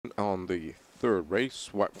on the third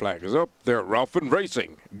race. White flag is up. They're rough and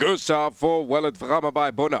racing. Gustav for Wellet Frama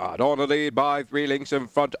by Bonnard. On the lead by 3 lengths in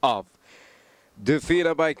front of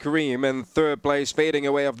Defeated by Kareem in third place, fading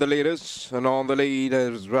away of the leaders. And on the lead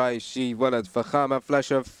is Raishi Wellet Frama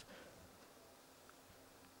Flashov.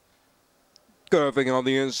 Curving on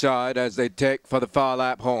the inside as they take for the far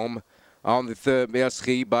lap home. On the third,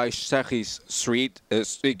 Merski by Shachis Street is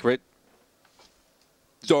Secret.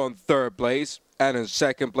 It's on third place. And in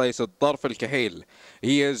second place, R03 Kahil.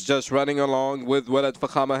 He is just running along with Wellet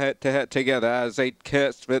Frama head-to-head together as they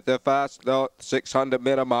kiss with the fast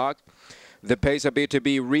 600-meter mark. The pace appears to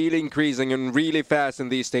be really increasing and really fast in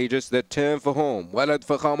these stages. They turn for home. Wellet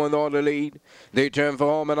Frama on the lead. They turn for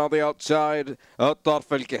home and on the outside.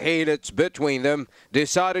 R03 Kahil, it's between them.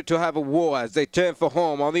 Decided to have a war as they turn for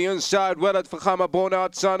home. On the inside, Wellet Frama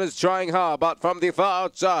Bonnard Son is trying hard, but from the far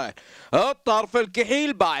outside, R03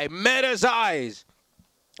 Kahil by Meta's eyes.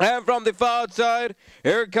 And from the far outside,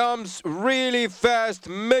 here comes really fast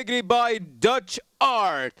Megri by Dutch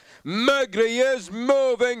Art. Megri is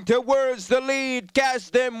moving towards the lead,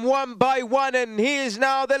 cast them one by one, and he is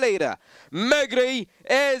now the leader. Megri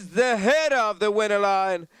is the head of the winner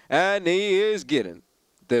line, and he is getting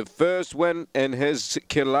the first win in his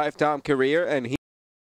lifetime career, and he